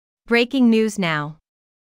Breaking news now.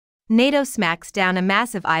 NATO smacks down a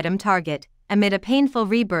massive item target, amid a painful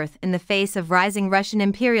rebirth in the face of rising Russian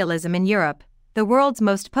imperialism in Europe. The world's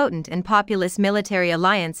most potent and populous military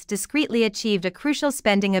alliance discreetly achieved a crucial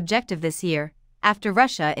spending objective this year, after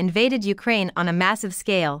Russia invaded Ukraine on a massive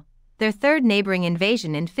scale, their third neighboring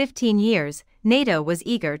invasion in 15 years. NATO was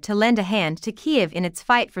eager to lend a hand to Kyiv in its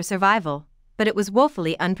fight for survival, but it was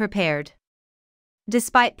woefully unprepared.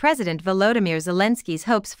 Despite President Volodymyr Zelensky's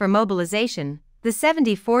hopes for mobilization, the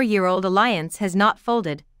 74-year-old alliance has not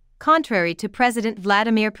folded. Contrary to President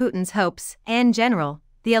Vladimir Putin's hopes, in general,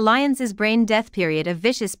 the alliance's brain death period of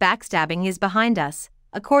vicious backstabbing is behind us,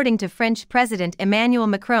 according to French President Emmanuel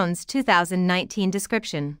Macron's 2019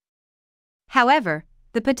 description. However,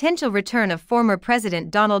 the potential return of former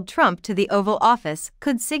President Donald Trump to the Oval Office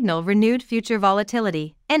could signal renewed future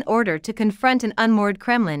volatility. In order to confront an unmoored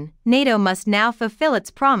Kremlin, NATO must now fulfill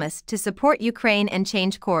its promise to support Ukraine and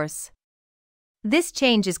change course. This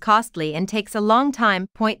change is costly and takes a long time.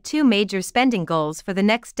 Two major spending goals for the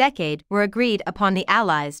next decade were agreed upon the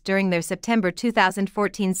Allies during their September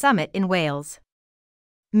 2014 summit in Wales.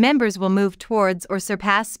 Members will move towards or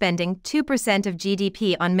surpass spending 2% of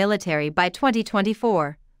GDP on military by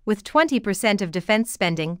 2024, with 20% of defense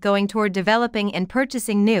spending going toward developing and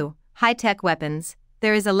purchasing new, high-tech weapons.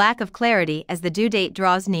 There is a lack of clarity as the due date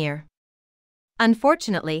draws near.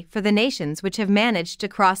 Unfortunately for the nations which have managed to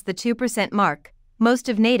cross the 2% mark, most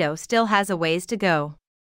of NATO still has a ways to go.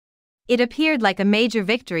 It appeared like a major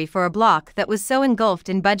victory for a bloc that was so engulfed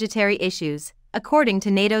in budgetary issues. According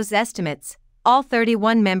to NATO's estimates, all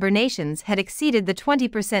 31 member nations had exceeded the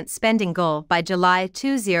 20% spending goal by July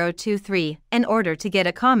 2023. In order to get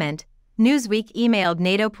a comment, Newsweek emailed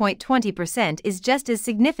NATO. 20% is just as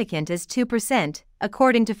significant as 2%,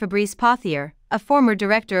 according to Fabrice Pothier, a former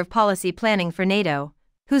director of policy planning for NATO,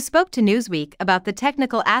 who spoke to Newsweek about the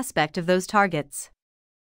technical aspect of those targets.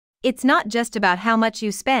 It's not just about how much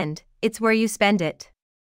you spend, it's where you spend it.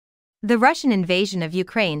 The Russian invasion of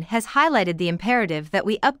Ukraine has highlighted the imperative that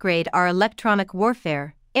we upgrade our electronic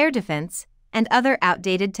warfare, air defense, and other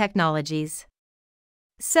outdated technologies.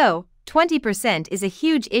 So, 20% is a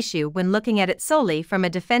huge issue when looking at it solely from a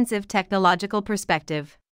defensive technological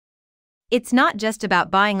perspective. It's not just about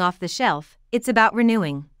buying off the shelf, it's about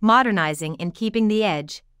renewing, modernizing, and keeping the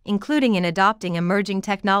edge, including in adopting emerging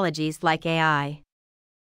technologies like AI.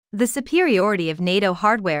 The superiority of NATO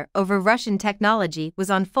hardware over Russian technology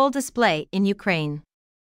was on full display in Ukraine.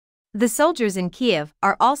 The soldiers in Kyiv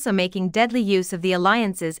are also making deadly use of the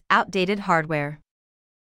alliance's outdated hardware.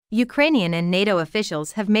 Ukrainian and NATO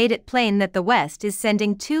officials have made it plain that the West is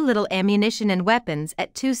sending too little ammunition and weapons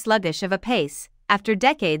at too sluggish of a pace. After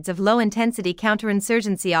decades of low-intensity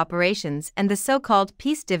counterinsurgency operations and the so-called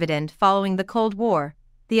peace dividend following the Cold War,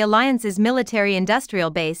 the alliance's military-industrial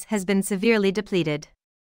base has been severely depleted.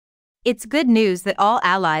 It's good news that all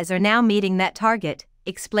allies are now meeting that target,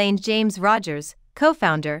 explained James Rogers,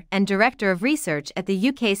 co-founder and director of research at the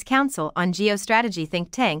UK's Council on Geostrategy think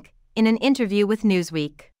tank, in an interview with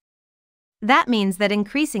Newsweek. That means that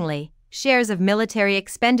increasingly, shares of military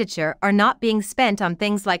expenditure are not being spent on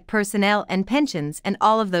things like personnel and pensions and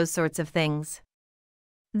all of those sorts of things.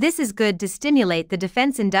 This is good to stimulate the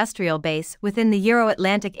defense industrial base within the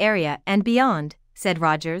Euro-Atlantic area and beyond, said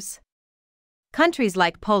Rogers. Countries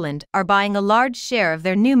like Poland are buying a large share of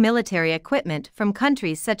their new military equipment from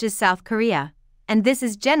countries such as South Korea, and this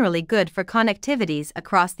is generally good for connectivities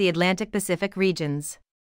across the Atlantic-Pacific regions.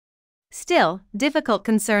 Still, difficult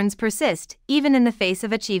concerns persist, even in the face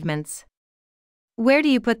of achievements. Where do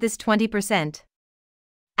you put this 20%?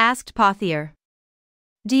 Asked Pothier.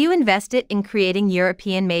 Do you invest it in creating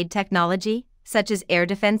European-made technology, such as air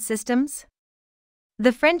defense systems?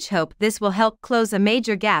 The French hope this will help close a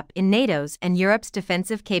major gap in NATO's and Europe's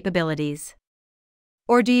defensive capabilities.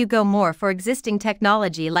 Or do you go more for existing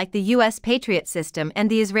technology like the US Patriot system and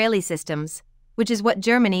the Israeli systems, which is what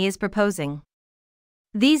Germany is proposing?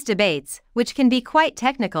 These debates, which can be quite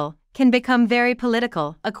technical, can become very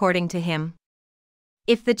political, according to him.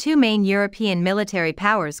 If the two main European military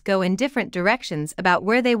powers go in different directions about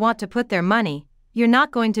where they want to put their money, you're not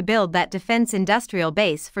going to build that defense industrial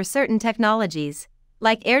base for certain technologies,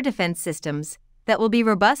 like air defense systems, that will be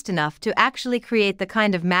robust enough to actually create the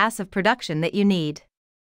kind of mass of production that you need.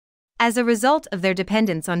 As a result of their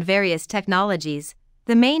dependence on various technologies,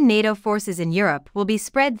 the main NATO forces in Europe will be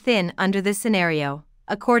spread thin under this scenario.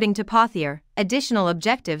 According to Pothier, additional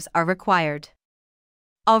objectives are required.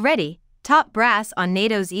 Already, top brass on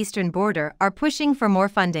NATO's eastern border are pushing for more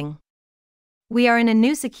funding. We are in a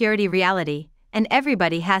new security reality, and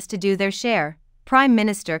everybody has to do their share, Prime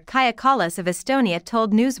Minister Kaja Kallas of Estonia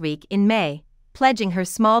told Newsweek in May. pledging her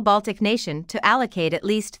small Baltic nation to allocate at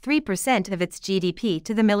least 3% of its GDP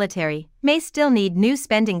to the military, may still need new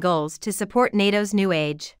spending goals to support NATO's new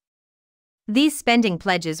age. These spending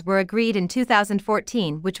pledges were agreed in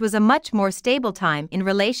 2014, which was a much more stable time in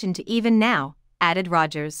relation to even now, added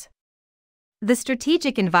Rogers. The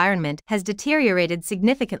strategic environment has deteriorated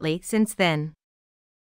significantly since then.